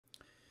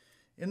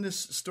In this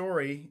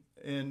story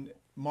in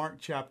Mark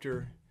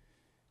chapter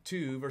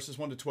 2, verses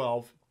 1 to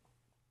 12,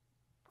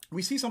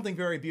 we see something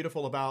very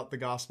beautiful about the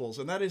Gospels,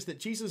 and that is that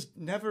Jesus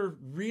never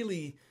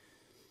really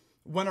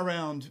went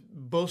around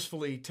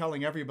boastfully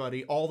telling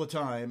everybody all the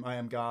time, I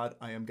am God,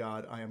 I am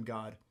God, I am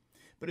God.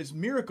 But his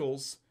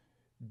miracles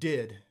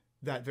did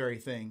that very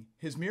thing.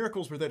 His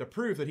miracles were there to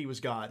prove that he was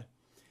God.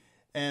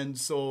 And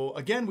so,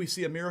 again, we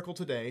see a miracle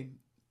today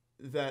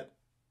that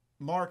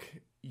Mark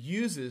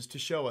uses to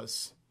show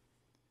us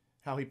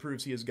how he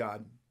proves he is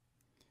God.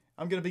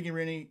 I'm going to begin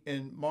reading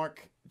in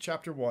Mark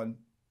chapter 2,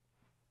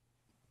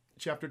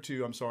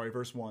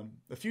 verse 1.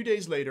 A few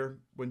days later,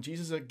 when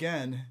Jesus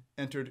again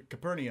entered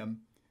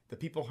Capernaum, the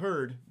people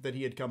heard that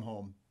he had come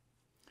home.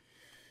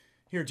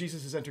 Here,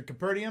 Jesus has entered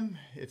Capernaum.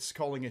 It's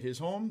calling it his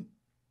home.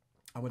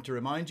 I want to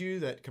remind you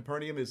that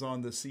Capernaum is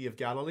on the Sea of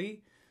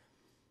Galilee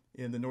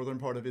in the northern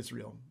part of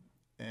Israel.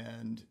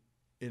 And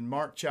in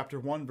Mark chapter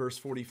 1, verse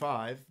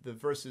 45, the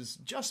verses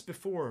just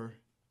before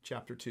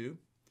chapter 2,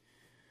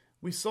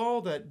 we saw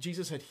that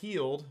Jesus had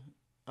healed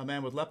a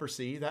man with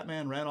leprosy. That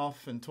man ran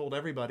off and told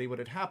everybody what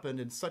had happened,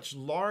 and such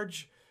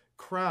large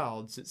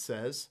crowds, it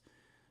says,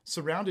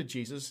 surrounded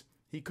Jesus,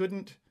 he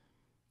couldn't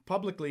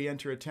publicly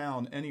enter a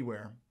town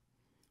anywhere.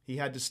 He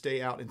had to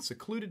stay out in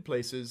secluded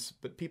places,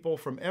 but people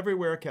from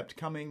everywhere kept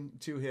coming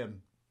to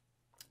him.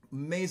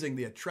 Amazing,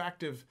 the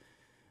attractive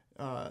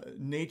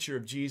nature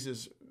of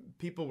Jesus.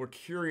 People were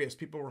curious.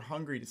 People were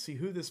hungry to see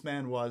who this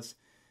man was.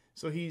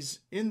 So he's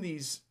in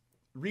these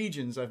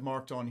regions I've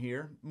marked on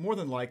here, more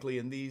than likely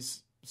in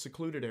these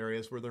secluded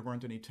areas where there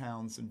weren't any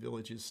towns and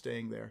villages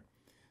staying there.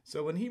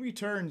 So when he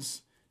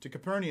returns to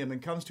Capernaum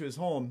and comes to his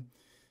home,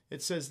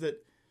 it says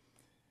that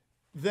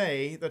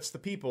they, that's the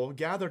people,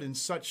 gathered in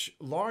such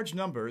large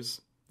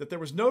numbers that there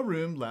was no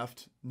room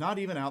left, not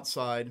even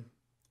outside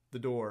the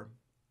door.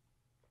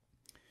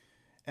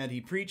 And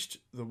he preached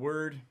the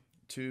word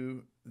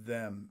to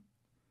them.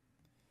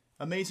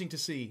 Amazing to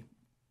see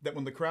that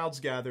when the crowds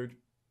gathered,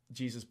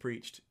 Jesus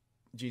preached,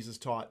 Jesus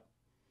taught.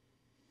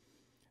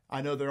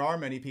 I know there are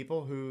many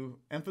people who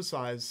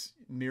emphasize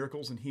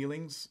miracles and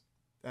healings,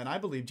 and I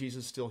believe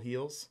Jesus still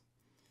heals.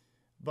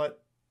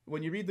 But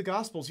when you read the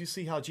Gospels, you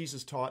see how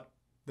Jesus taught.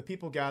 The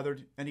people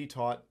gathered, and he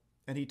taught,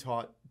 and he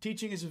taught.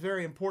 Teaching is a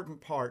very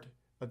important part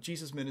of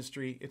Jesus'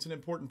 ministry. It's an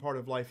important part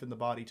of life in the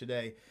body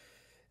today.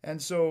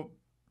 And so,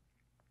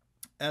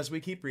 as we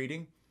keep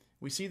reading,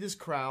 we see this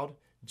crowd,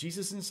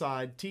 Jesus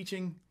inside,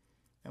 teaching,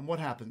 and what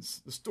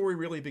happens? The story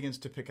really begins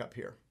to pick up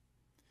here.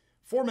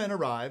 4 men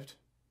arrived,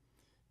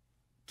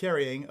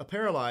 carrying a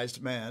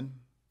paralyzed man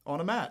on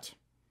a mat.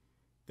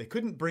 They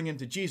couldn't bring him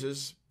to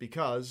Jesus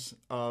because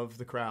of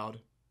the crowd.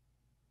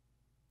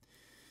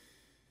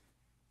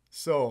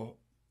 So,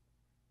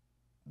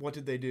 what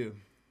did they do?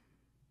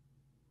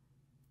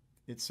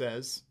 It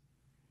says,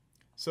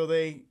 so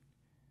they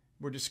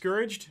were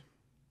discouraged,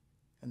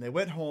 and they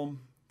went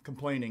home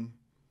complaining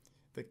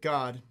that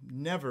God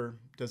never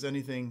does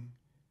anything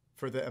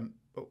for them.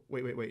 Oh,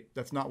 wait.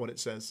 That's not what it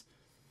says.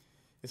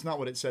 It's not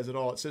what it says at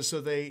all. It says, so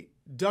they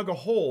dug a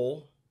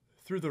hole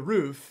through the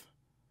roof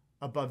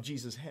above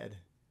Jesus' head.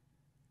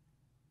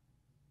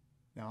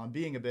 Now, I'm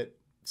being a bit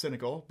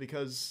cynical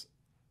because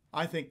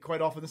I think quite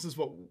often this is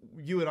what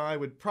you and I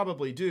would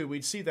probably do.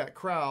 We'd see that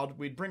crowd,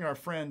 we'd bring our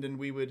friend, and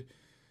we would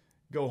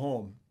go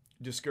home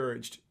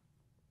discouraged,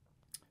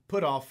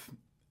 put off,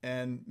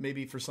 and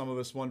maybe for some of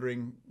us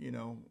wondering,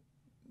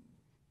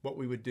 what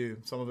we would do.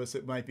 Some of us,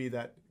 it might be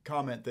that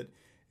comment that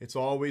it's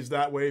always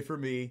that way for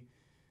me,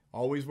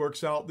 always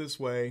works out this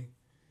way.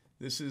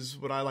 This is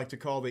what I like to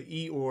call the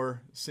Eeyore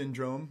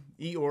syndrome.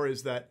 Eeyore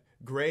is that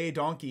gray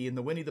donkey in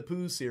the Winnie the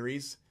Pooh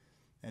series,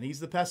 and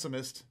he's the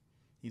pessimist.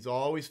 He's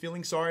always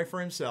feeling sorry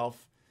for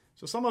himself.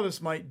 So some of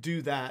us might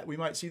do that. We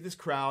might see this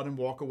crowd and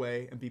walk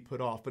away and be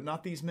put off, but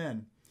not these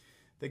men.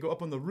 They go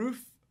up on the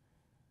roof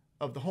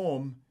of the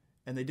home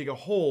and they dig a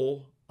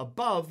hole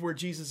above where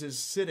Jesus is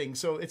sitting.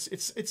 So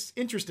it's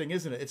interesting,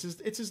 isn't it?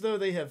 It's as though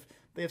they have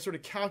sort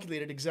of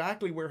calculated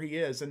exactly where he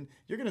is, and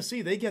you're going to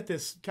see they get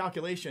this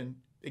calculation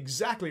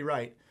exactly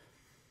right.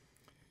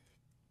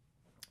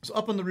 So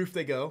up on the roof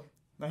they go.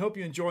 I hope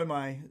you enjoy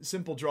my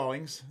simple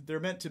drawings. They're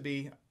meant to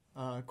be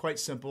quite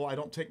simple. I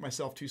don't take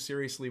myself too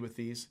seriously with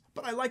these,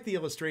 but I like the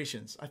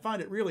illustrations. I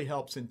find it really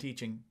helps in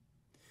teaching.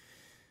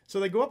 So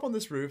they go up on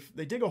this roof,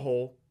 they dig a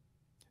hole,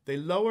 they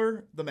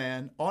lower the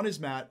man on his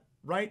mat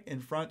right in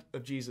front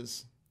of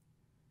Jesus.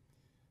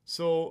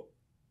 So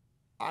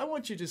I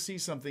want you to see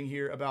something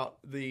here about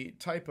the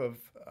type of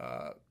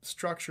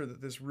structure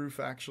that this roof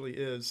actually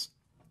is.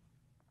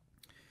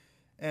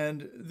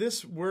 And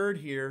this word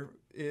here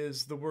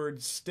is the word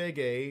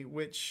stege,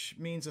 which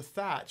means a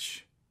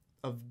thatch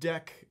of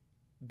deck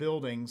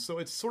building. So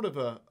it's sort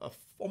of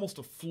almost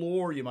a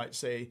floor, you might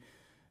say.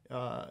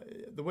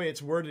 The way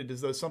it's worded is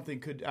though something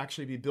could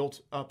actually be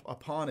built up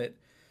upon it.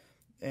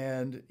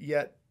 And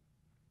yet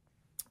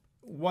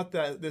what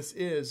this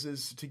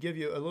is to give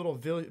you a little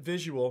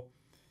visual.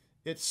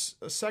 It's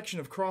a section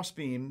of cross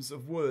beams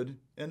of wood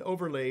and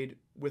overlaid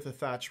with a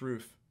thatch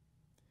roof.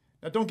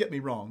 Now don't get me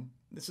wrong.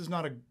 This is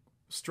not a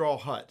straw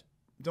hut.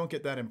 Don't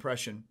get that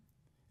impression.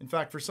 In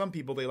fact, for some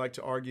people, they like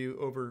to argue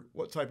over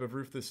what type of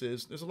roof this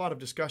is. There's a lot of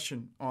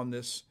discussion on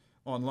this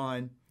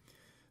online.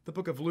 The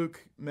book of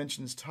Luke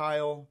mentions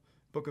tile.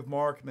 Book of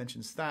Mark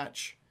mentions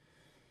thatch.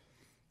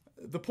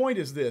 The point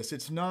is this: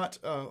 it's not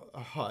a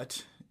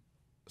hut,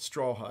 a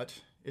straw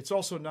hut. It's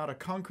also not a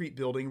concrete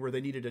building where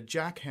they needed a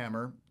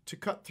jackhammer to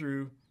cut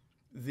through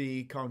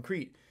the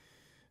concrete.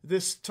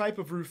 This type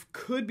of roof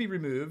could be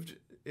removed.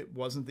 It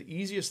wasn't the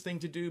easiest thing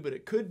to do, but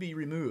it could be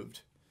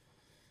removed.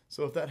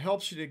 So if that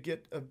helps you to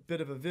get a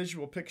bit of a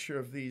visual picture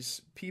of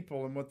these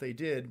people and what they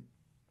did,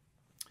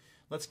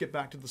 let's get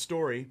back to the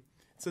story.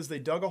 It says they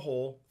dug a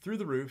hole through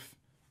the roof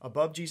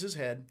above Jesus'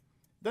 head.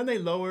 Then they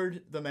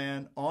lowered the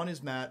man on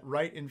his mat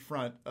right in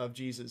front of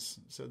Jesus.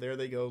 So there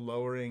they go,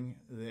 lowering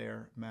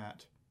their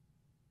mat.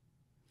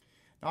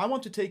 Now I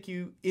want to take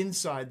you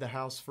inside the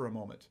house for a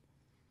moment.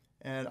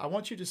 And I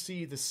want you to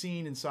see the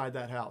scene inside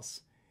that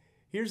house.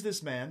 Here's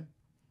this man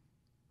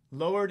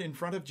lowered in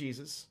front of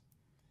Jesus.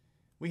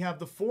 We have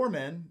the 4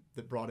 men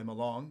that brought him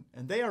along,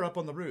 and they are up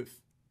on the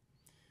roof.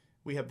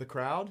 We have the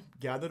crowd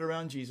gathered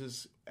around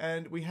Jesus,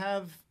 and we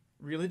have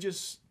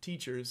religious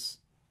teachers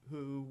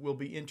who will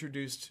be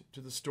introduced to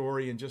the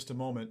story in just a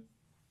moment.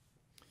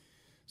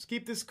 So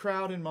keep this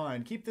crowd in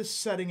mind. Keep this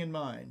setting in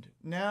mind.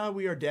 Now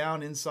we are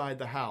down inside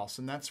the house,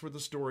 and that's where the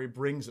story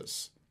brings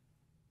us.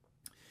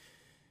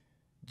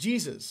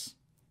 Jesus,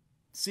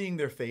 seeing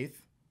their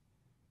faith,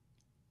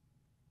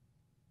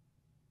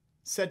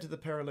 said to the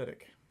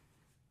paralytic,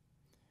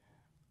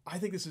 I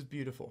think this is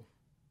beautiful.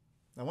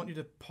 I want you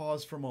to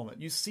pause for a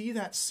moment. You see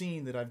that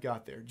scene that I've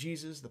got there.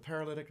 Jesus, the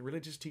paralytic,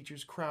 religious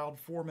teachers, crowd,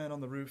 4 men on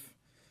the roof.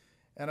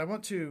 And I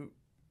want to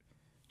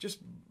just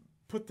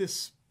put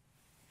this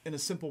in a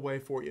simple way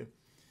for you.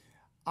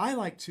 I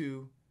like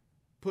to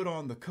put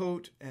on the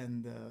coat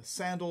and the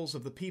sandals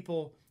of the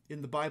people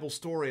in the Bible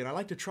story, and I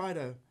like to try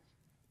to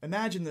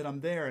imagine that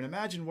I'm there and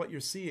imagine what you're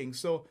seeing.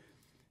 So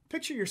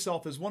picture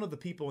yourself as one of the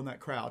people in that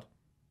crowd.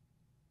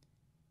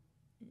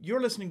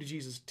 You're listening to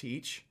Jesus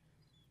teach,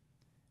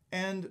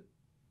 and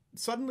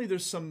suddenly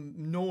there's some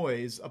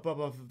noise up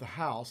above the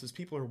house as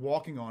people are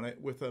walking on it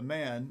with a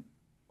man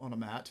on a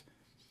mat.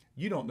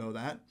 You don't know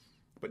that,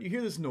 but you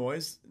hear this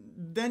noise.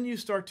 Then you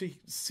start to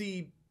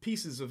see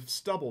pieces of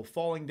stubble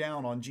falling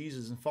down on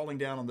Jesus and falling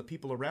down on the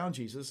people around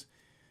Jesus,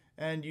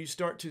 and you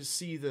start to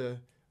see the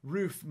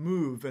roof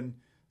move and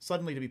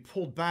suddenly to be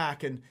pulled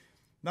back, and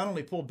not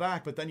only pulled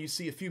back, but then you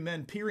see a few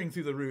men peering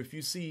through the roof.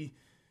 You see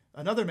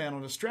another man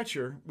on a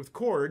stretcher with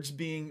cords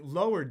being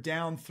lowered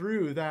down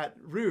through that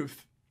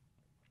roof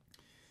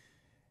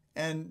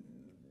and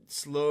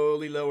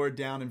slowly lowered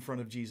down in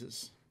front of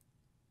Jesus.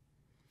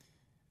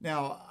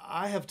 Now,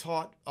 I have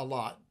taught a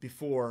lot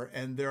before,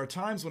 and there are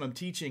times when I'm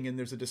teaching and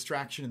there's a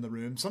distraction in the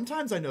room.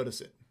 Sometimes I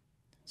notice it.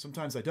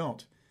 Sometimes I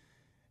don't.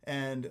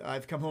 And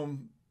I've come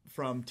home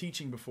from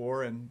teaching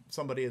before, and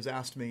somebody has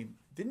asked me,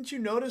 didn't you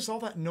notice all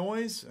that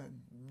noise?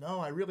 No,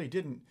 I really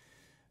didn't.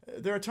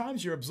 There are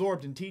times you're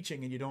absorbed in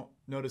teaching and you don't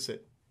notice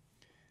it.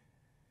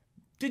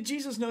 Did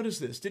Jesus notice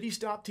this? Did he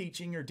stop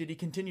teaching or did he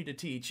continue to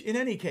teach? In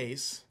any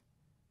case,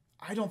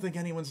 I don't think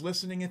anyone's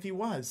listening if he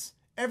was.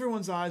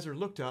 Everyone's eyes are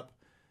looked up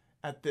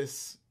at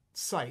this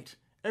sight.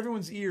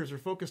 Everyone's ears are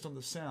focused on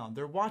the sound.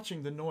 They're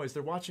watching the noise.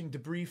 They're watching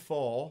debris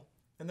fall,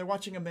 and they're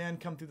watching a man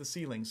come through the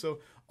ceiling. So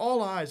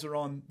all eyes are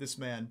on this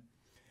man.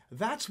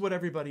 That's what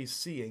everybody's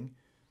seeing.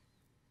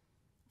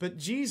 But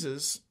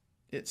Jesus,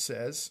 it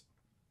says,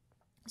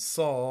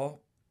 saw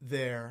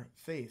their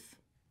faith.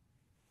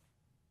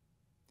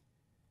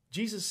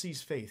 Jesus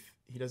sees faith.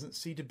 He doesn't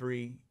see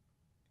debris.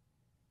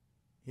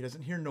 He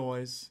doesn't hear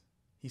noise.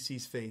 He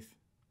sees faith.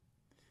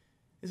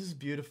 This is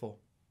beautiful.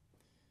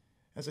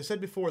 As I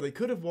said before, they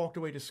could have walked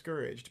away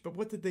discouraged, but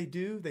what did they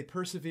do? They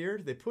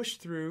persevered. They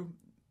pushed through.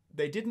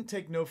 They didn't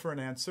take no for an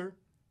answer.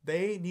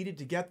 They needed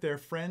to get their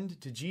friend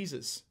to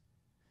Jesus.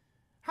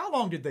 How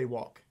long did they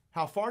walk?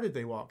 How far did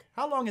they walk?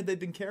 How long had they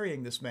been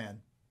carrying this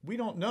man? We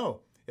don't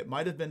know. It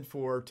might have been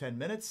for 10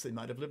 minutes. They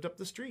might have lived up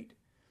the street.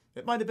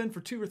 It might have been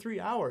for 2 or 3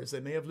 hours. They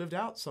may have lived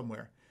out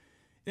somewhere.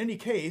 In any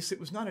case, it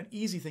was not an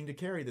easy thing to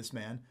carry this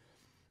man.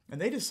 And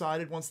they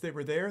decided once they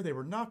were there, they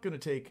were not going to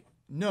take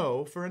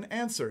no for an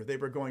answer. They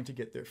were going to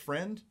get their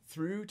friend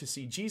through to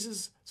see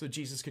Jesus so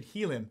Jesus could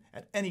heal him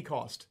at any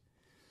cost.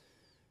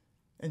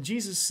 And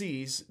Jesus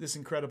sees this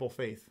incredible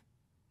faith.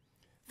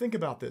 Think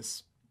about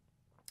this.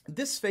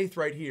 This faith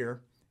right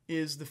here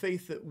is the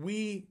faith that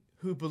we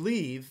who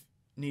believe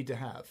need to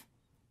have.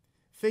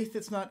 Faith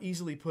that's not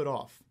easily put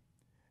off.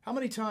 How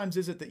many times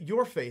is it that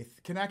your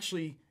faith can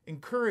actually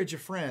encourage a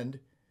friend,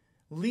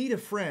 lead a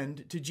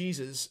friend to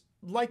Jesus,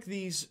 like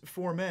these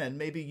 4 men?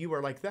 Maybe you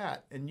are like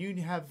that, and you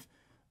have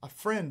a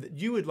friend that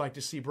you would like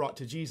to see brought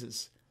to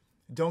Jesus.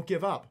 Don't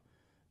give up.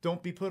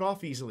 Don't be put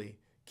off easily.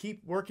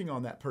 Keep working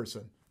on that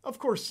person. Of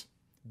course,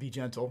 be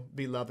gentle,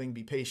 be loving,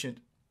 be patient,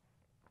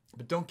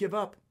 but don't give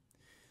up.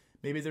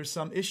 Maybe there's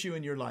some issue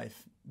in your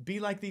life. Be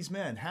like these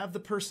men. Have the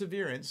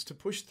perseverance to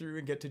push through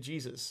and get to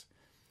Jesus.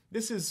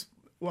 This is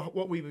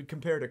what we would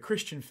compare to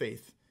Christian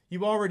faith.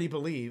 You already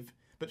believe,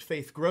 but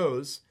faith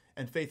grows,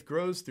 and faith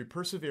grows through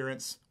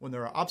perseverance. When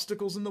there are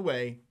obstacles in the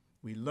way,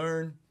 we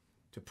learn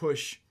to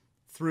push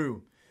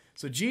through.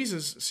 So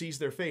Jesus sees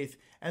their faith,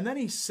 and then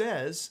he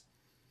says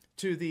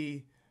to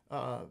the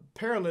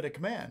paralytic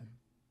man,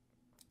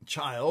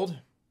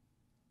 "Child,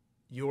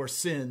 your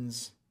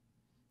sins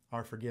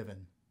are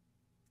forgiven."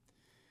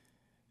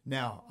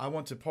 Now, I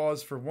want to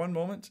pause for one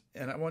moment,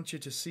 and I want you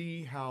to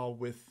see how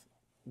with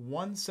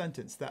one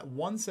sentence, that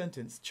one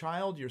sentence,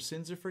 "Child, your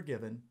sins are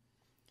forgiven,"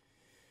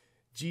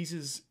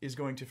 Jesus is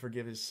going to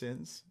forgive his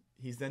sins.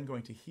 He's then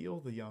going to heal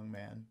the young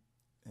man,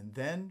 and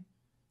then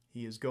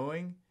he is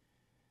going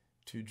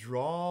to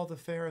draw the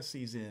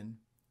Pharisees in,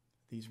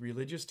 these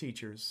religious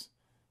teachers,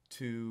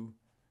 to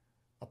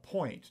a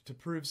point, to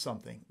prove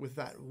something. With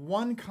that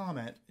one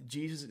comment,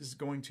 Jesus is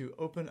going to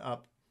open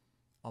up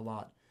a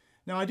lot.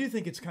 Now, I do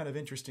think it's kind of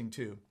interesting,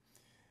 too.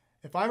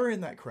 If I were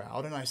in that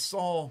crowd and I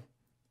saw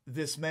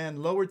this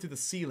man lowered to the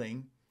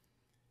ceiling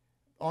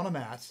on a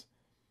mat,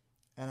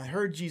 and I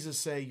heard Jesus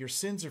say, "Your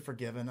sins are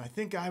forgiven," I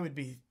think I would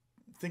be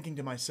thinking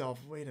to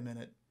myself, wait a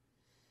minute.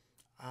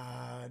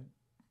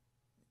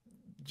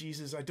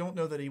 Jesus, I don't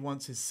know that he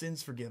wants his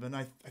sins forgiven.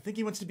 I think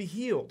he wants to be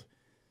healed.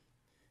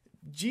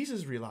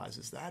 Jesus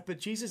realizes that, but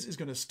Jesus is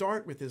going to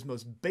start with his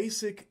most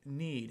basic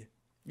need.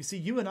 You see,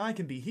 you and I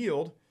can be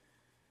healed.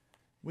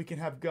 We can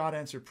have God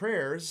answer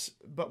prayers,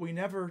 but we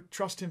never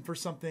trust him for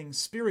something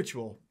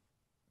spiritual,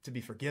 to be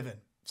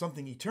forgiven,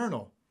 something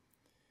eternal,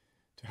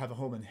 to have a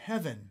home in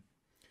heaven.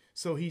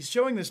 So he's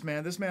showing this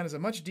man has a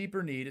much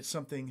deeper need. It's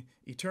something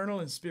eternal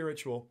and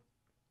spiritual.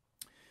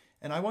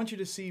 And I want you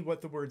to see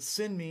what the word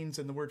sin means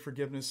and the word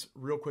forgiveness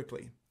real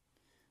quickly.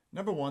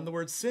 Number one, the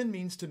word sin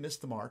means to miss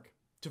the mark,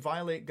 to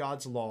violate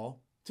God's law,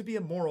 to be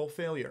a moral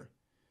failure.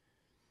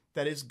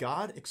 That is,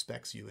 God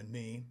expects you and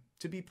me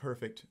to be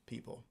perfect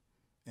people,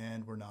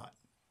 and we're not.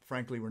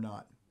 Frankly, we're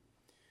not.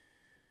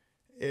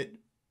 It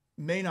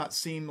may not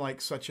seem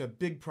like such a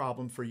big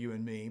problem for you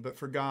and me, but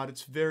for God,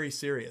 it's very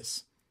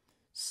serious.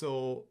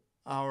 So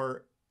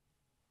the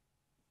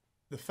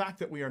fact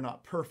that we are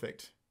not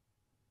perfect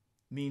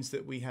means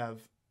that we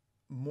have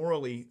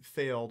morally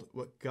failed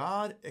what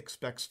God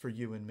expects for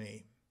you and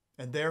me.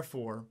 And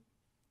therefore,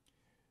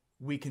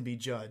 we can be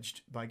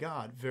judged by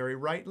God very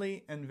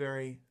rightly and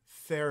very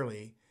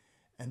fairly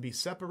and be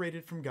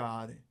separated from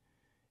God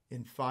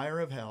in fire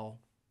of hell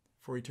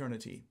for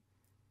eternity.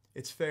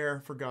 It's fair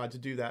for God to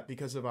do that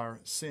because of our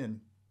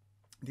sin.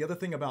 The other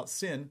thing about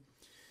sin,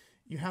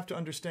 you have to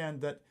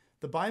understand that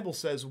the Bible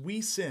says we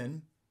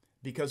sin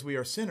because we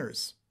are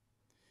sinners.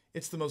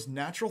 It's the most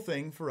natural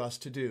thing for us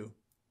to do.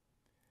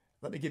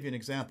 Let me give you an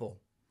example.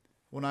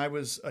 When I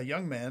was a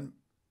young man,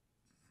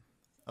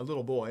 a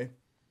little boy,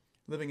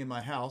 living in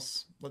my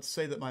house, let's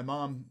say that my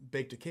mom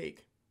baked a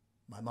cake.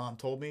 My mom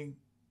told me,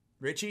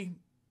 "Richie,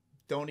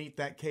 don't eat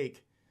that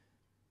cake."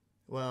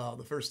 Well,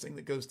 the first thing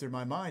that goes through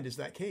my mind is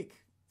that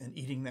cake and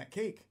eating that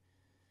cake.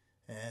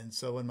 And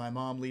so when my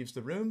mom leaves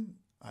the room,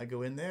 I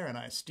go in there and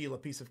I steal a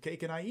piece of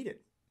cake and I eat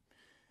it.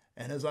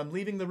 And as I'm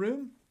leaving the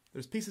room,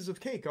 there's pieces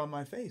of cake on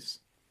my face.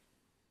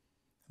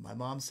 My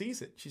mom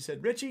sees it. She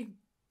said, "Richie,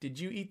 did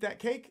you eat that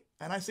cake?"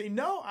 And I say,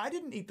 "No, I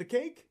didn't eat the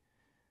cake.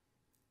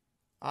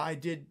 I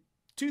did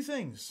two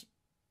things,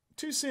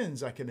 two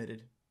sins I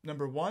committed.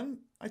 Number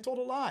one, I told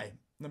a lie.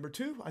 Number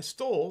two, I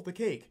stole the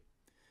cake."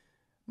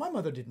 My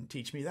mother didn't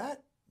teach me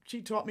that.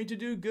 She taught me to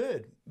do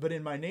good. But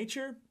in my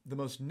nature, the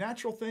most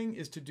natural thing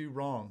is to do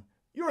wrong.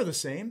 You're the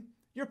same.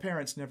 Your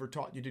parents never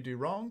taught you to do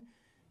wrong.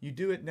 You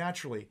do it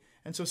naturally.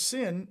 And so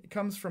sin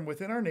comes from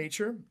within our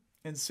nature,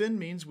 and sin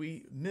means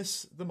we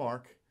miss the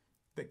mark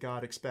that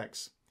God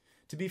expects.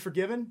 To be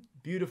forgiven,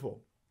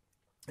 beautiful.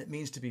 It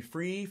means to be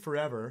free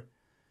forever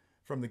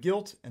from the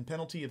guilt and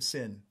penalty of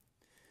sin.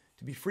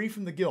 To be free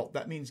from the guilt,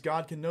 that means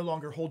God can no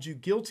longer hold you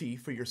guilty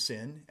for your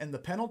sin, and the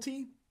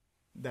penalty,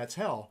 that's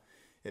hell.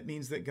 It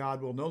means that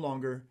God will no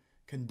longer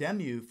condemn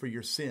you for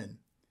your sin.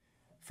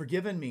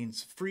 Forgiven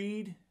means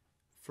freed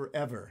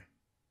forever.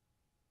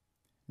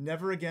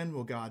 Never again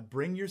will God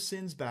bring your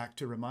sins back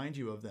to remind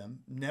you of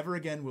them. Never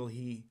again will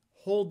he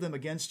hold them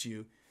against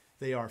you.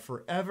 They are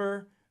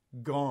forever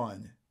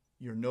gone.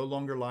 You're no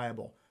longer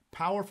liable.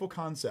 Powerful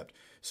concept.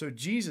 So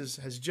Jesus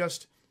has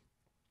just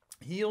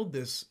healed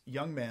this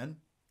young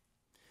man.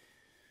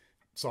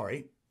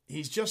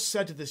 He's just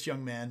said to this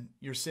young man,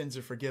 "Your sins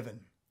are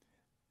forgiven."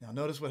 Now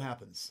notice what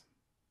happens.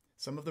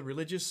 Some of the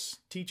religious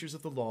teachers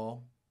of the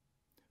law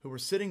who were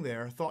sitting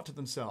there thought to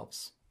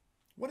themselves,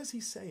 "What is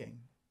he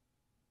saying?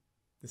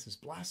 This is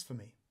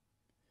blasphemy.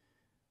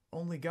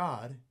 Only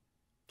God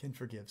can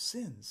forgive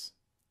sins."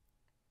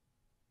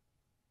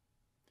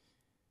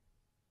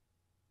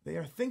 They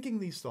are thinking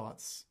these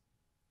thoughts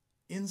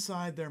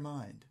inside their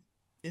mind,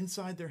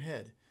 inside their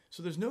head.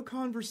 So there's no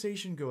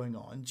conversation going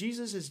on.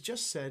 Jesus has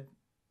just said,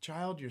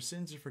 "Child, your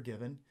sins are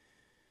forgiven."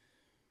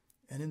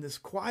 And in this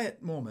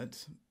quiet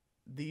moment,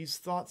 these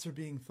thoughts are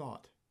being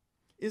thought.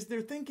 Is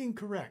their thinking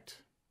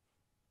correct?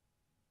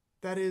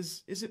 That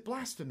is it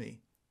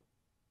blasphemy?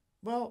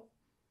 Well,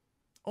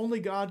 only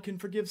God can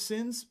forgive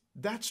sins.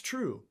 That's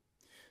true.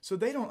 So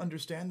they don't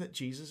understand that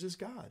Jesus is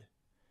God.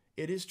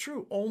 It is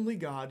true. Only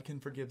God can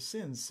forgive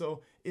sins.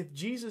 So if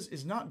Jesus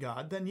is not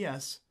God, then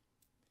yes,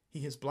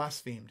 he has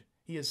blasphemed.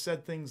 He has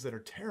said things that are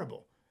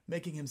terrible,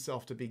 making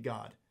himself to be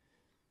God.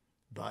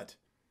 But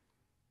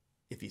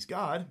if he's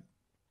God,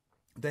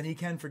 then he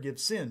can forgive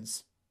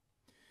sins.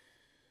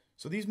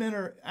 So these men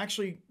are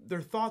actually,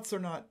 their thoughts are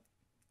not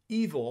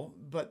evil,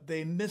 but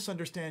they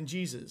misunderstand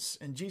Jesus.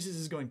 And Jesus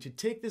is going to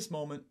take this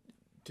moment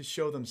to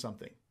show them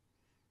something.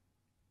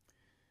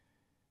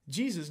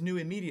 Jesus knew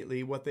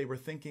immediately what they were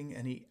thinking,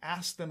 and he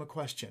asked them a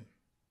question.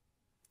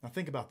 Now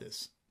think about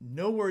this.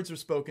 No words are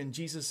spoken.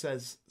 Jesus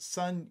says,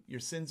 "Son, your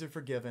sins are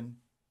forgiven."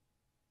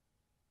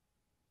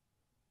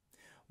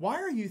 Why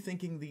are you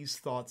thinking these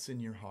thoughts in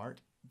your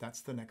heart?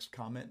 That's the next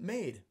comment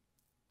made.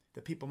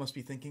 The people must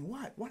be thinking,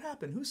 what? What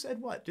happened? Who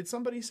said what? Did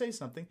somebody say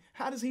something?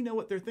 How does he know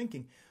what they're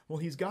thinking? Well,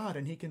 he's God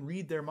and he can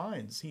read their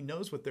minds. He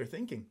knows what they're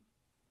thinking.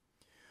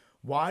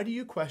 Why do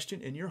you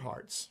question in your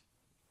hearts?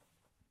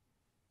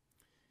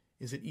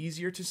 Is it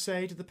easier to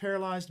say to the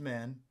paralyzed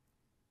man,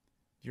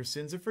 "Your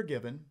sins are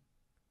forgiven,"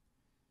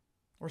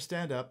 or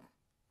stand up,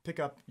 pick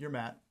up your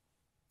mat,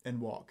 and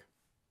walk?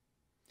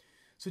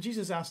 So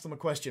Jesus asked them a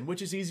question.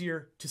 Which is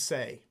easier to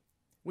say?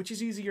 Which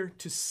is easier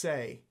to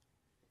say?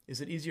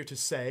 Is it easier to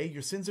say,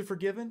 "Your sins are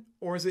forgiven,"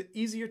 or is it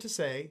easier to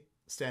say,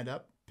 "Stand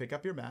up, pick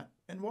up your mat,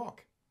 and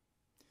walk"?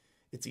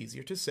 It's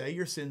easier to say,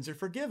 "Your sins are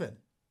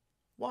forgiven."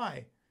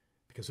 Why?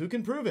 Because who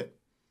can prove it?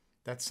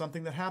 That's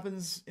something that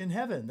happens in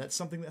heaven. That's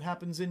something that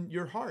happens in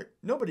your heart.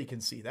 Nobody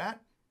can see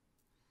that.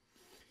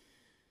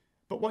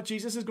 But what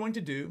Jesus is going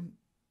to do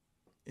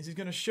is he's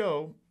going to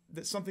show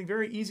that something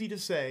very easy to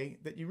say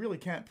that you really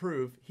can't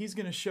prove, he's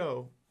going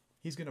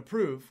to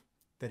prove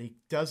that he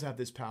does have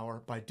this power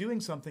by doing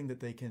something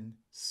that they can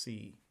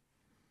see.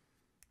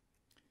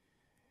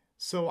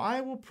 "So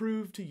I will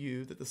prove to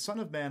you that the Son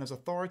of Man has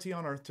authority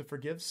on earth to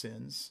forgive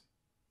sins."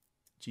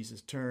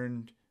 Jesus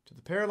turned to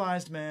the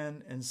paralyzed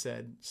man and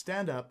said,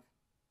 "Stand up,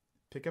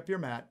 pick up your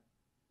mat,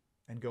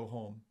 and go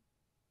home."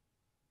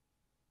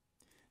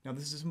 Now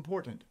this is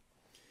important.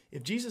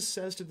 If Jesus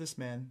says to this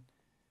man,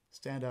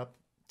 "Stand up,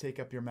 take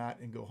up your mat,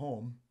 and go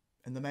home,"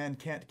 and the man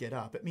can't get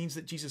up, it means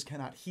that Jesus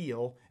cannot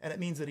heal, and it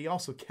means that he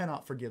also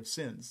cannot forgive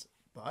sins.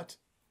 But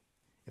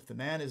if the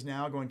man is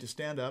now going to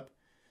stand up,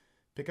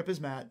 pick up his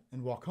mat,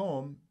 and walk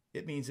home,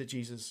 it means that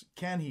Jesus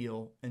can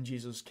heal, and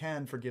Jesus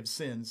can forgive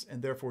sins,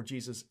 and therefore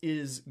Jesus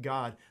is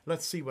God.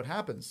 Let's see what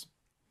happens.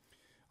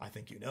 I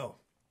think you know.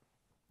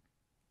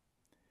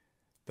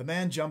 The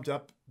man jumped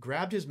up,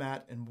 grabbed his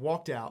mat, and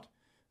walked out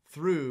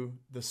through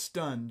the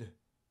stunned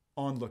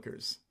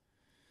onlookers.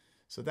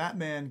 So that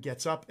man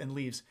gets up and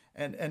leaves.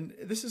 And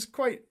this is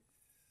quite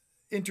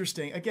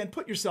interesting. Again,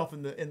 put yourself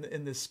in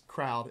this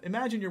crowd.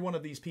 Imagine you're one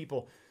of these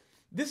people.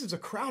 This is a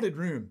crowded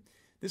room.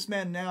 This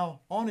man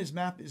now on his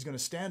mat is going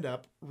to stand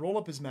up, roll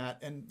up his mat,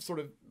 and sort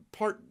of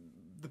part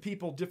the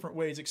people different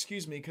ways.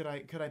 "Excuse me, could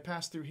I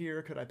pass through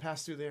here? Could I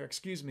pass through there?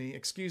 Excuse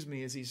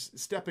me," as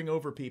he's stepping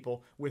over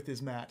people with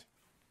his mat.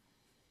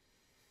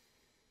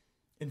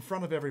 In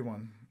front of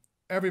everyone,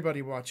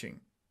 everybody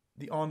watching,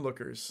 the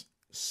onlookers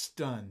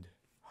stunned.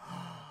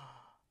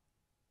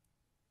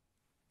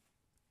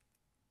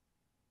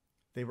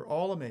 They were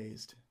all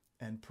amazed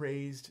and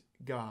praised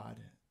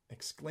God,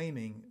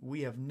 exclaiming,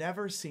 "We have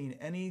never seen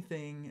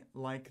anything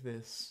like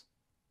this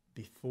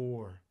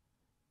before."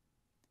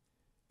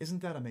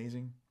 Isn't that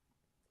amazing?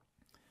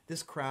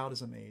 This crowd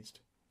is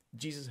amazed.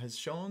 Jesus has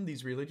shown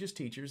these religious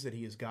teachers that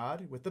he is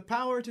God with the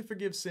power to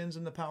forgive sins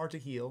and the power to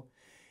heal.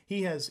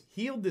 He has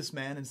healed this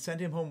man and sent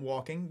him home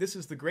walking. This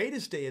is the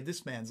greatest day of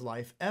this man's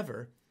life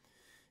ever.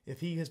 If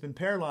he has been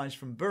paralyzed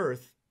from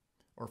birth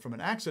or from an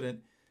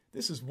accident,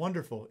 this is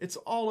wonderful. It's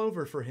all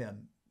over for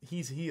him.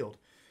 He's healed.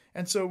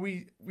 And so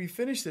we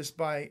finish this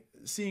by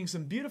seeing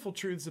some beautiful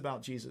truths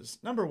about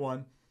Jesus. Number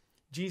one,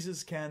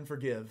 Jesus can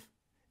forgive.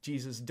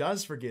 Jesus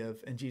does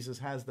forgive, and Jesus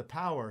has the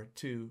power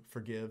to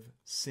forgive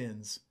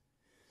sins.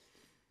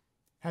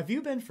 Have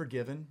you been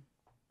forgiven?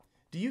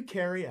 Do you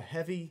carry a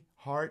heavy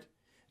heart?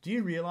 Do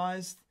you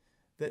realize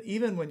that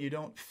even when you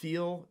don't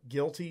feel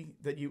guilty,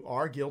 that you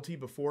are guilty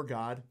before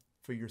God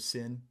for your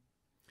sin?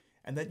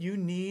 And that you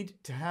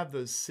need to have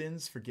those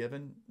sins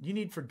forgiven. You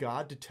need for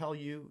God to tell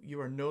you you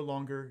are no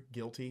longer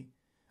guilty.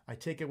 I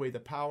take away the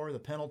power, the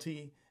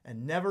penalty,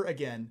 and never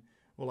again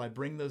will I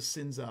bring those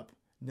sins up.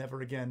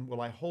 Never again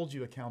will I hold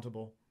you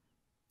accountable.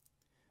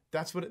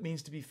 That's what it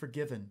means to be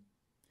forgiven.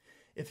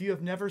 If you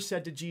have never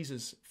said to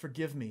Jesus,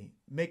 "Forgive me,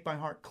 make my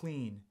heart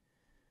clean,"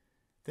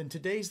 then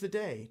today's the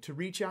day to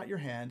reach out your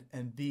hand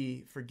and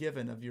be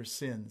forgiven of your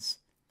sins.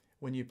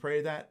 When you pray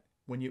that,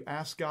 when you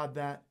ask God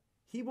that,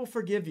 he will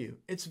forgive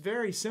you. It's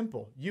very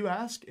simple. You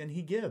ask and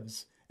he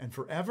gives. And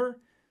forever,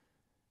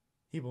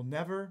 he will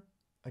never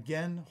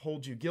again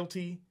hold you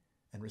guilty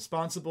and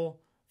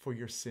responsible for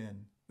your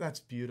sin. That's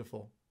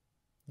beautiful.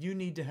 You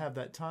need to have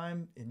that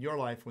time in your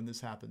life when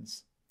this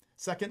happens.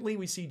 Secondly,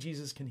 we see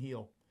Jesus can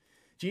heal.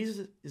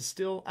 Jesus is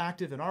still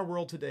active in our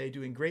world today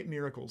doing great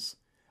miracles.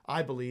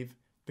 I believe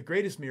the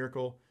greatest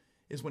miracle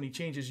is when he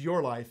changes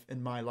your life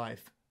and my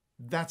life.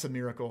 That's a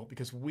miracle,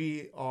 because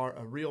we are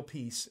a real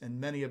piece, and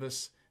many of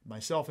us,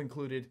 myself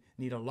included,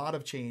 need a lot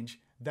of change.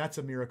 That's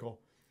a miracle.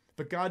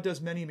 But God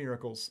does many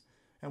miracles,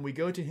 and we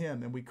go to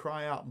him and we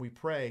cry out and we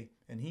pray,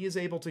 and he is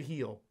able to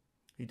heal.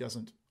 He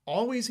doesn't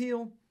always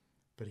heal,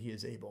 but he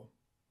is able.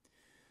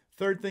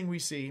 Third thing we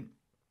see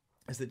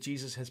is that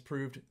Jesus has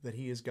proved that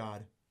he is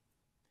God.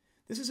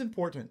 This is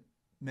important.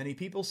 Many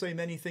people say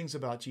many things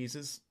about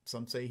Jesus.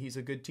 Some say he's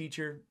a good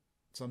teacher.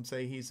 Some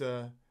say he's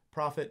a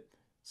prophet.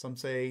 Some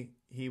say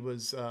he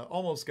was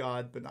almost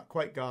God, but not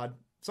quite God.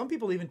 Some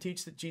people even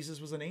teach that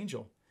Jesus was an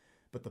angel.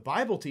 But the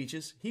Bible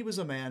teaches he was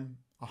a man,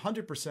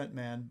 100%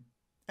 man,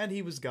 and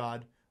he was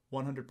God,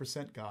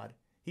 100% God.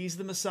 He's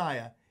the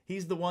Messiah.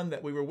 He's the one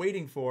that we were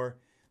waiting for,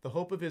 the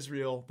hope of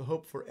Israel, the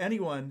hope for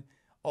anyone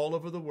all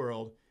over the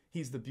world.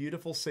 He's the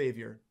beautiful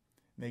Savior.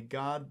 May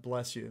God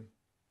bless you.